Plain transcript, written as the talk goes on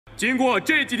经过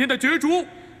这几天的角逐，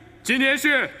今天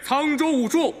是沧州武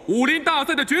术武林大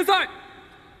赛的决赛，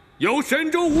由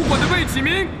神州武馆的魏启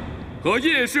明和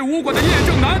叶氏武馆的叶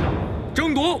正南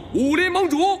争夺武林盟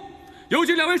主。有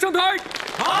请两位上台。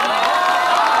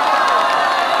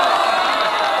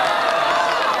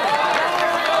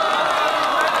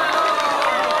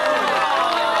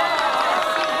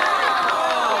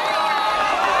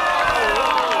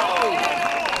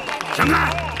闪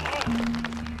开！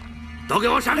都给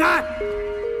我闪开！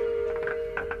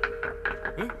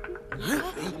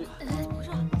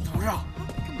董事长，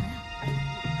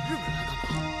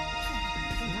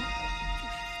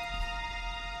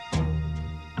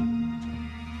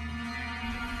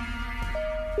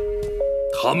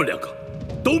他们两个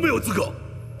都没有资格，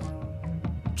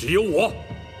只有我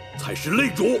才是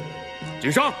擂主。井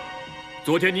上，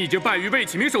昨天你已经败于魏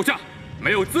启明手下，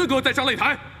没有资格再上擂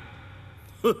台。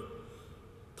哼，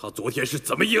他昨天是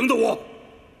怎么赢的我？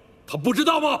他不知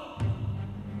道吗？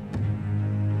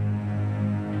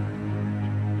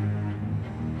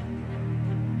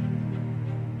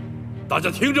大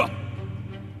家听着，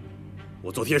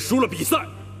我昨天输了比赛，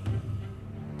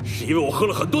是因为我喝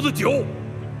了很多的酒。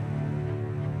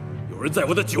有人在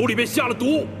我的酒里面下了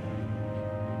毒，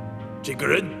这个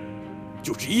人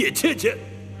就是叶倩倩。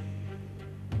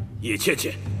叶倩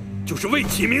倩就是魏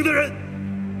启明的人。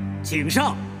井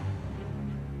上，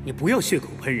你不要血口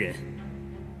喷人。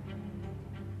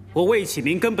我魏启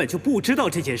明根本就不知道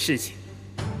这件事情。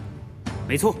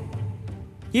没错，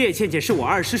叶倩倩是我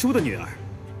二师叔的女儿，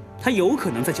她有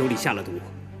可能在酒里下了毒，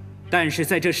但是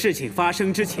在这事情发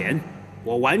生之前，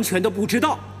我完全都不知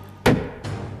道。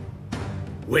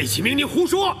魏启明，你胡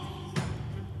说！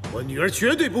我女儿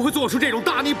绝对不会做出这种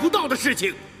大逆不道的事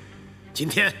情。今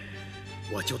天，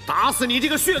我就打死你这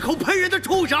个血口喷人的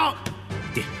畜生！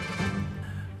爹，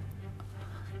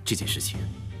这件事情，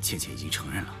倩倩已经承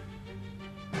认了。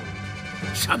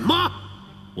什么？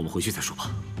我们回去再说吧。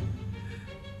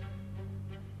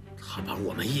他把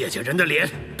我们叶家人的脸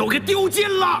都给丢尽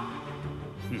了！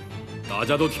大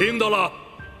家都听到了，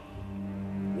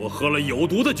我喝了有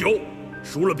毒的酒，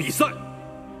输了比赛。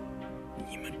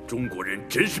你们中国人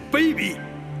真是卑鄙，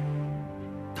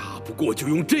打不过就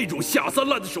用这种下三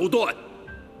滥的手段，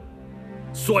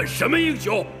算什么英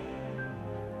雄？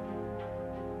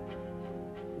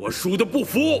我输的不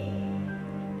服，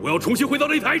我要重新回到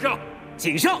擂台上。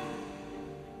井上，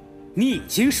你已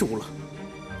经输了，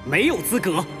没有资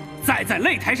格再在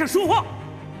擂台上说话。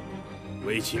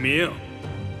魏启明，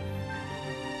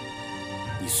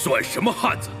你算什么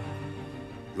汉子？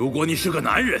如果你是个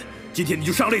男人，今天你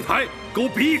就上擂台给我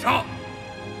比一场。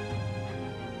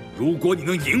如果你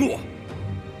能赢我，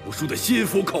我输得心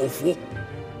服口服；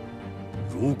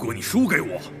如果你输给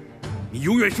我，你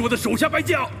永远是我的手下败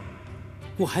将。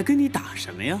我还跟你打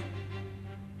什么呀？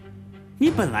你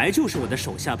本来就是我的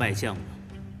手下败将嘛。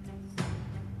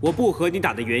我不和你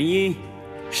打的原因，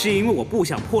是因为我不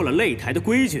想破了擂台的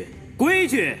规矩。规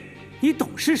矩，你懂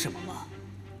是什么吗？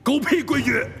狗屁规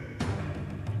矩！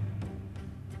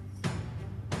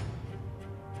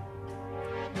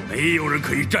没有人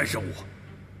可以战胜我，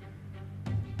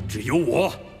只有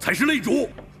我才是擂主。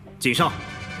井上，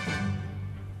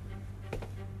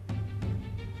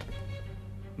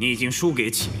你已经输给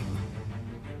启明了，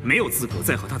没有资格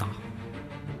再和他打。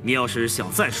你要是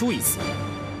想再输一次，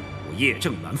我叶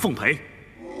正南奉陪。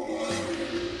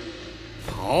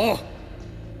好，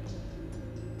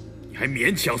你还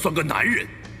勉强算个男人。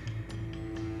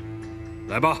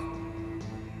来吧，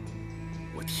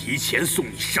我提前送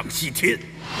你上西天。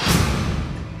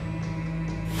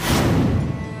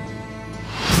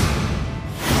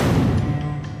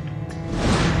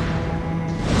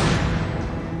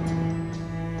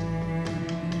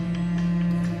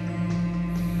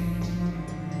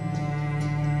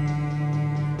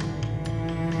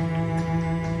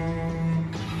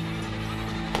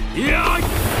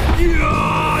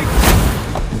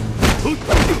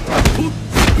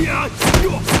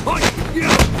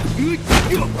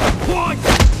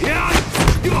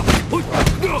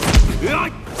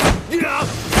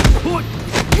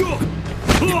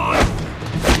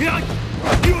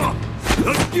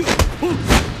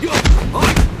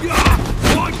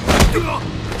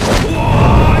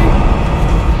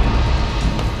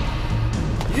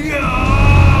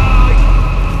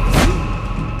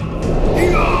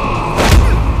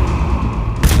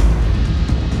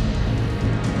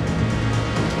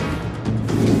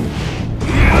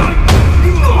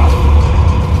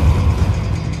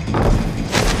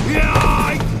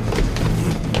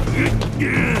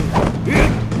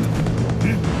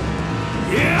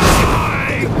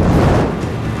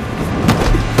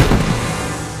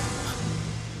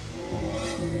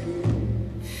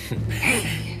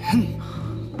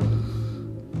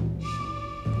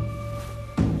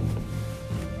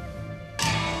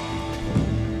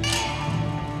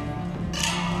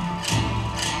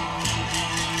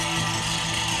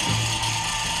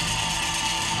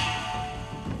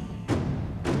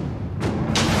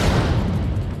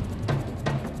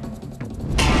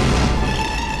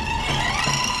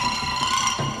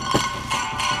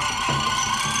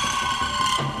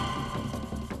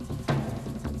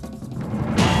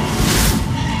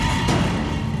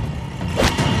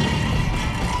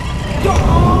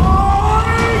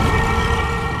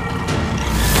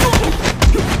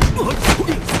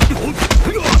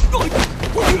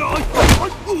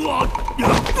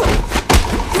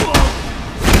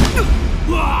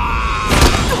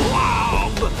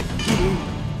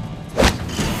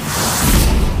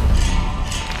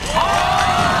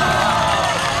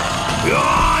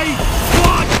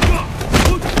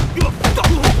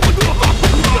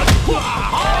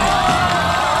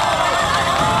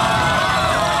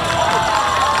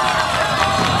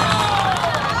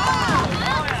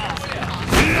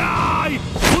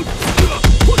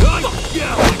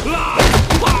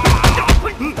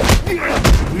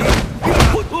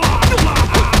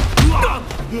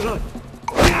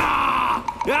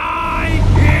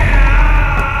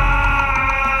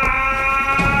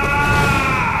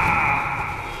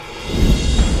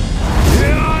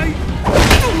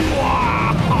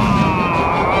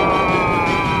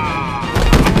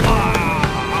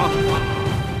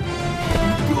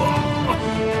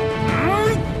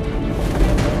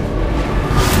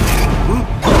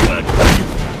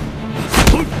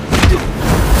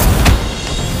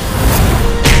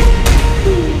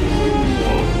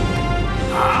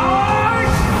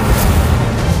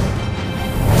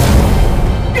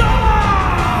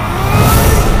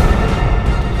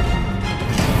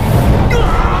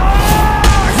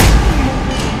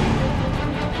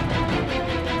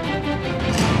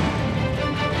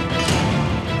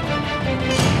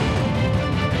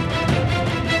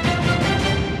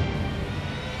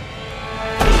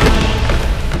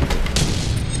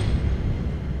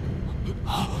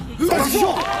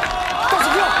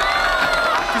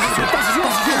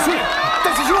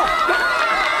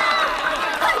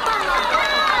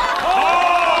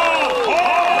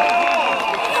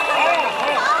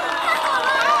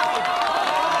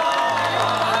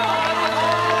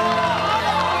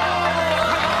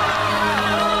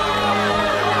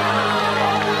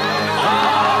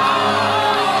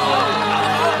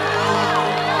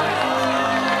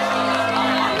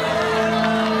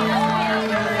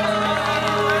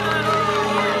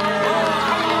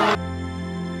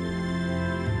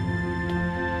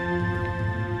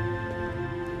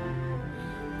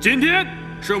今天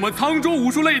是我们沧州武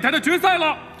术擂台的决赛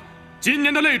了。今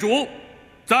年的擂主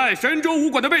在神州武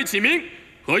馆的魏启明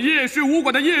和叶氏武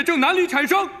馆的叶正南里产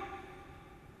生。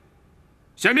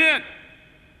下面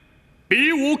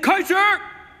比武开始。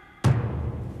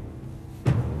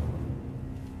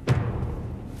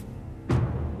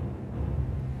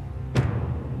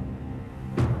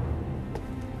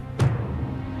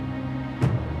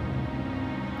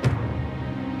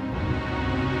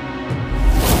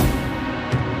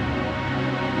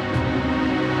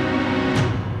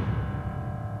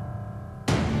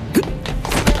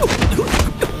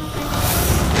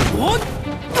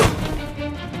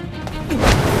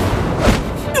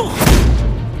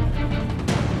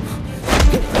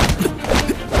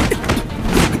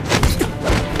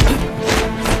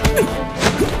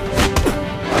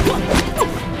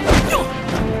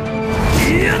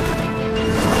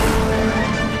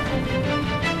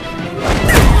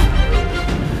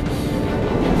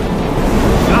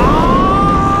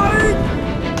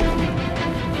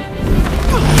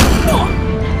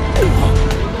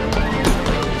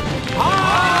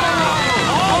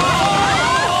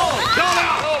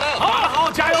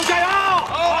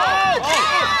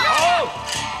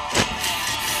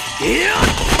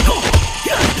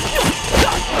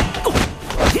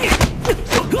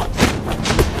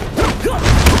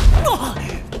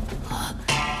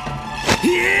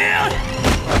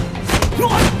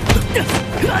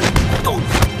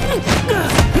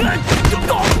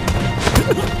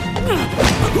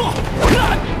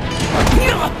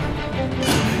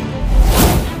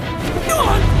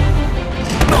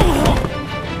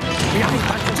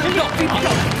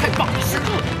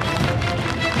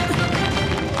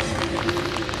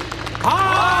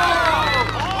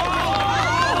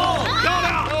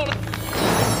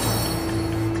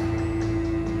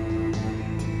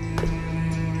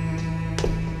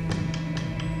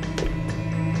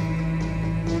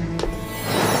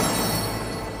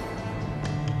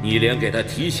你连给他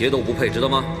提鞋都不配，知道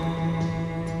吗？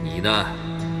呢，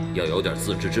要有点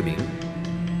自知之明，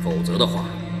否则的话，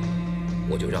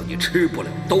我就让你吃不了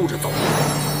兜着走。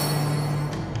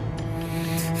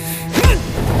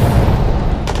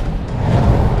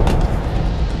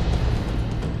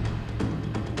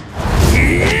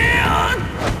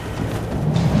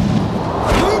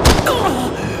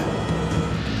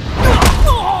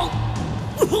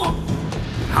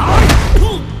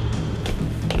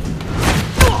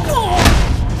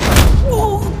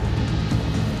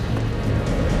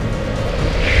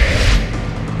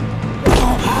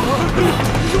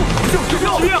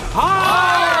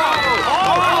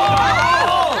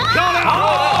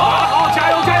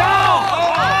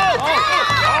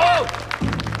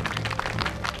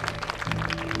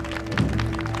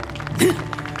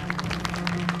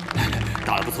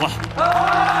打得不错，